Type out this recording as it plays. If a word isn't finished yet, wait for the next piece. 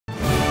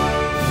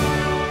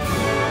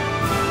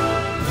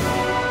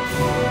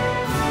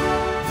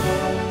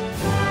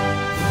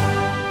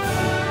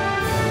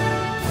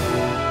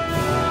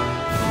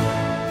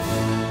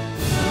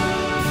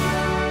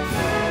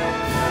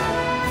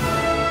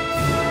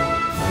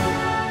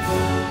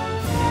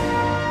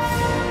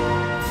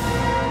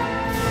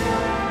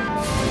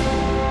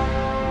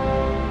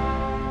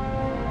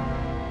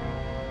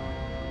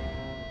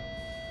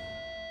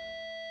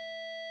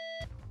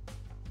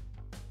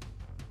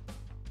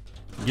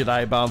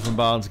G'day, Barn from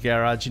Barnes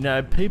Garage. You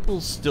know,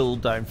 people still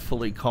don't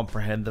fully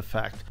comprehend the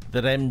fact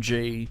that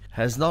MG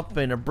has not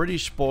been a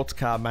British sports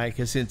car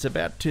maker since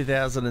about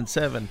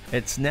 2007.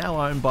 It's now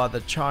owned by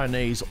the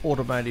Chinese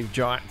automotive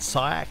giant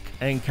SAIC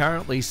and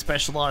currently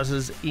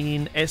specialises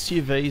in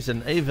SUVs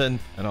and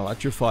even an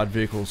electrified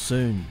vehicle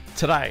soon.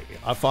 Today,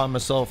 I find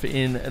myself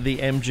in the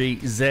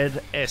MG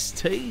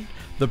ZST.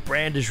 The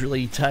brand is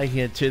really taking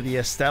it to the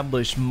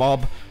established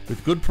mob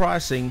with good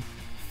pricing,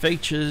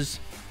 features,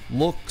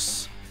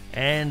 looks,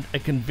 and a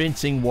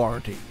convincing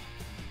warranty.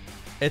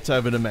 It's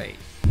over to me.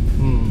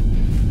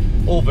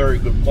 All very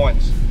good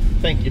points.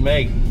 Thank you,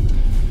 Meg.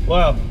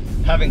 Well,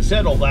 having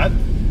said all that,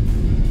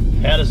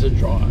 how does it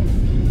drive?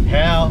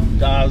 How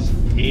does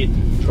it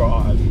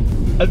drive?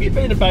 Have you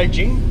been to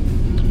Beijing?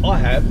 I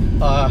have.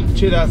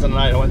 2008,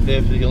 I went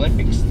there for the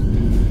Olympics.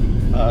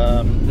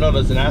 Not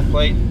as an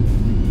athlete,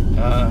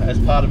 as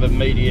part of a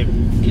media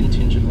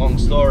contingent, long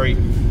story.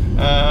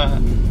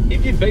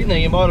 If you've been there,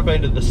 you might have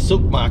been to the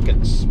silk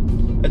markets.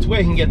 It's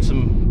where you can get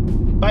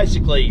some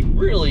basically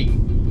really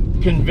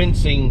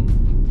convincing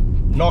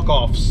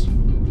knockoffs.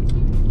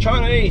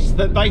 Chinese,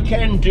 that they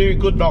can do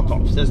good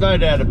knockoffs, there's no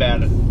doubt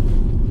about it.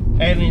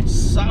 And in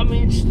some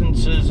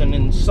instances and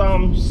in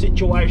some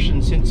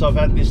situations since I've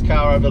had this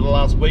car over the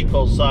last week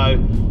or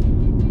so,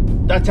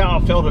 that's how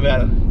I felt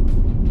about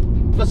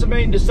it. Doesn't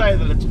mean to say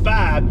that it's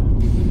bad,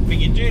 but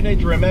you do need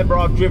to remember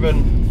I've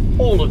driven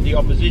all of the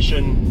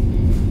opposition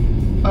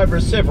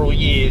over several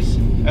years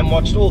and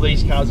watched all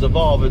these cars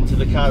evolve into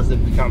the cars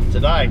they've become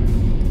today.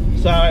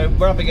 So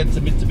we're up against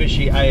the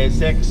Mitsubishi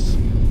ASX,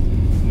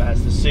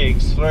 Mazda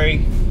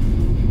CX-3,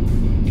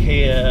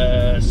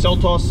 Kia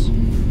Seltos,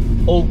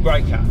 all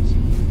great cars,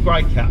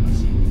 great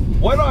cars.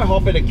 When I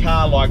hop in a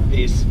car like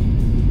this,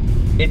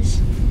 it's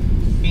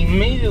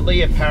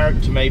immediately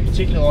apparent to me,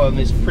 particularly on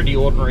this pretty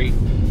ordinary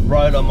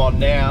road I'm on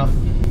now,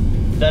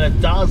 that it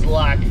does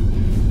lack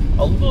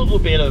a little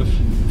bit of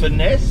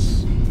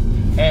finesse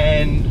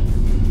and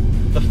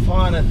the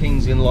finer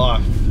things in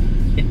life.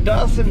 It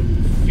doesn't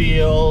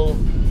feel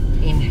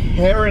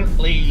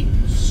inherently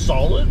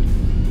solid.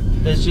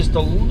 There's just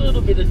a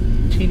little bit of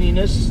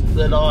tinniness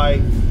that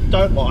I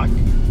don't like.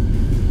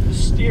 The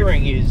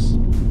steering is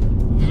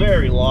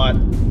very light,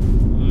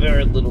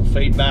 very little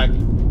feedback.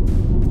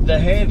 The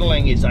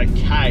handling is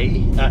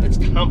okay, it's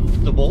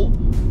comfortable.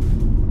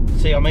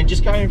 See, I mean,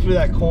 just going through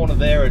that corner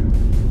there at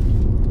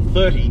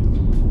 30,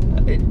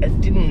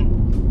 it didn't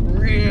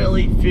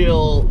really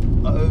feel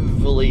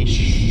overly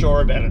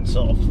sure about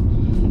itself.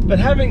 But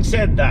having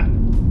said that,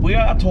 we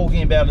are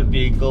talking about a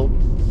vehicle,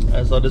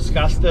 as I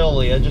discussed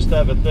earlier, just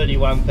over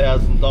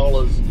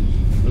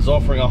 $31,000, is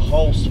offering a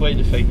whole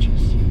suite of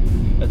features.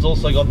 It's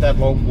also got that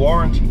long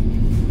warranty,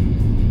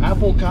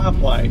 Apple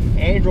CarPlay,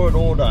 Android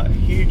Auto,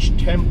 huge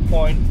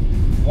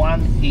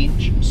 10.1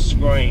 inch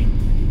screen,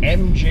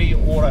 MG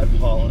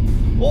Autopilot.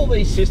 All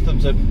these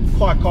systems are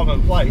quite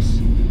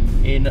commonplace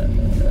in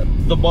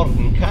the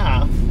modern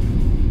car,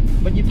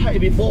 but you pay a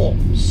bit more.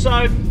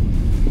 So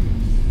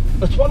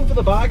it's one for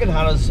the bargain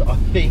hunters, I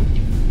think.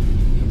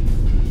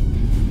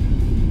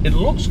 It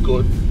looks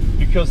good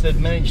because they've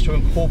managed to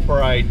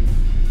incorporate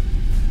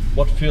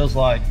what feels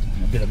like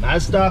a bit of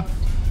Mazda,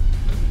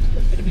 a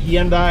bit of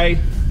Hyundai,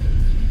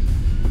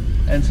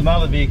 and some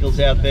other vehicles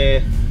out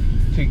there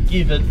to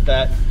give it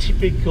that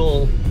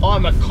typical,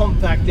 I'm a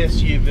compact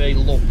SUV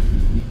look.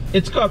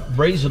 It's got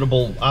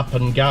reasonable up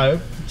and go.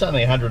 It's only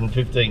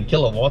 115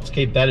 kilowatts,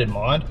 keep that in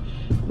mind.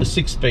 The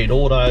 6-speed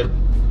auto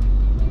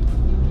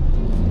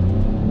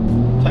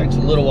takes a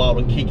little while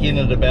to kick in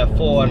at about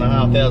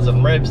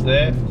 4,500 revs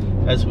there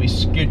as we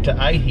scoot to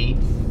 80.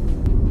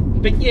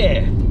 But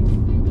yeah,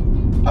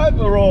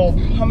 overall,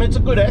 I mean, it's a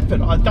good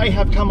effort. They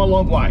have come a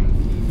long way.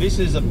 This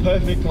is a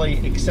perfectly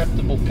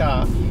acceptable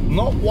car.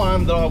 Not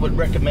one that I would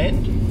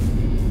recommend,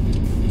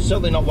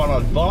 certainly not one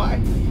I'd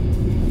buy,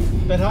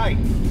 but hey,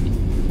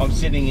 I'm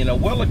sitting in a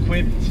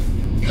well-equipped,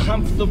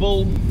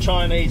 comfortable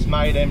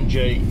Chinese-made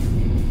MG.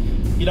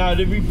 You know,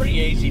 it'd be pretty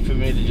easy for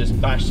me to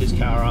just bash this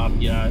car up,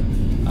 you know,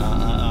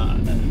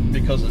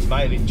 because it's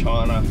made in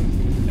China,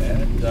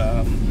 and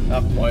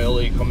after my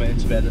earlier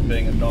comments about it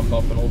being a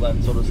knockoff and all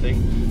that sort of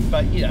thing.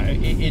 But you know,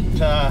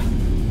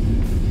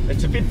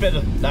 it's a bit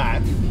better than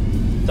that.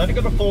 It's only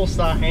got a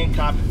 4-star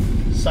handcuff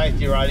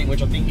safety rating,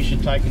 which I think you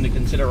should take into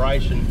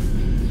consideration.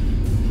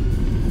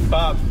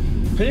 But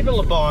people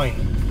are buying,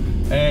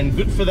 and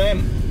good for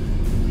them.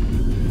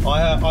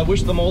 I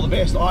wish them all the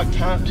best. I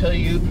can't tell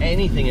you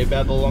anything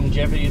about the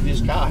longevity of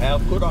this car. How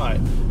could I?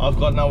 I've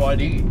got no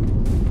idea.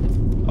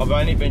 I've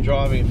only been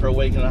driving it for a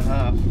week and a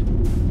half.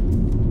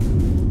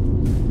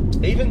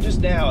 Even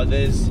just now,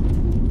 there's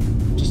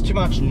just too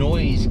much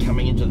noise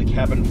coming into the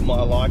cabin for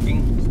my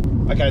liking.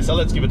 Okay, so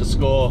let's give it a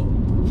score.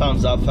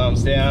 Thumbs up,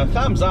 thumbs down.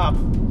 Thumbs up,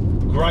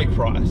 great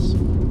price,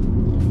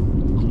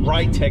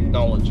 great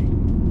technology,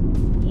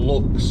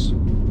 looks,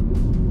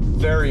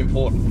 very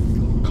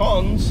important.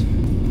 Cons,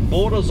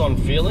 borders on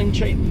feeling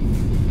cheap.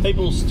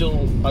 People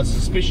still are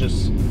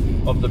suspicious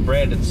of the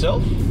brand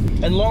itself.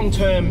 And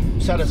long-term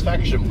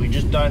satisfaction, we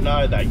just don't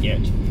know that yet.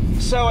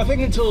 So I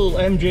think until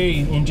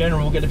MG in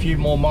general will get a few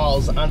more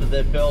miles under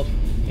their belt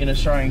in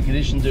Australian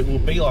conditions, it will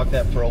be like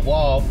that for a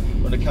while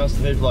when it comes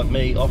to people like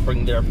me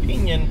offering their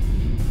opinion.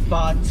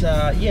 But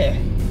yeah,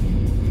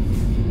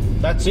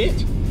 that's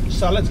it.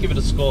 So let's give it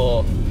a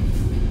score,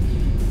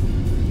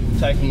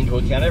 taking into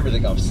account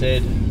everything I've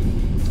said.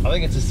 I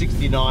think it's a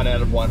 69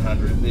 out of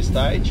 100 at this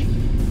stage.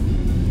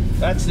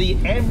 That's the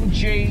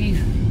MG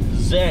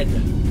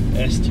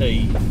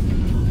ZST.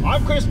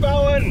 I'm Chris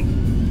Bowen.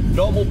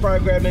 Normal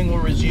programming will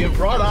resume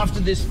right after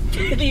this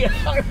video.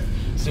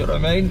 See what I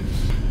mean?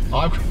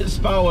 I'm Chris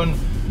Bowen.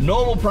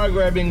 Normal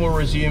programming will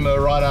resume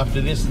right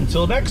after this.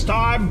 Until next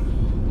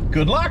time,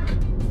 good luck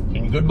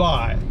and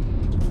goodbye.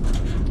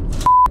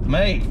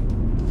 Me.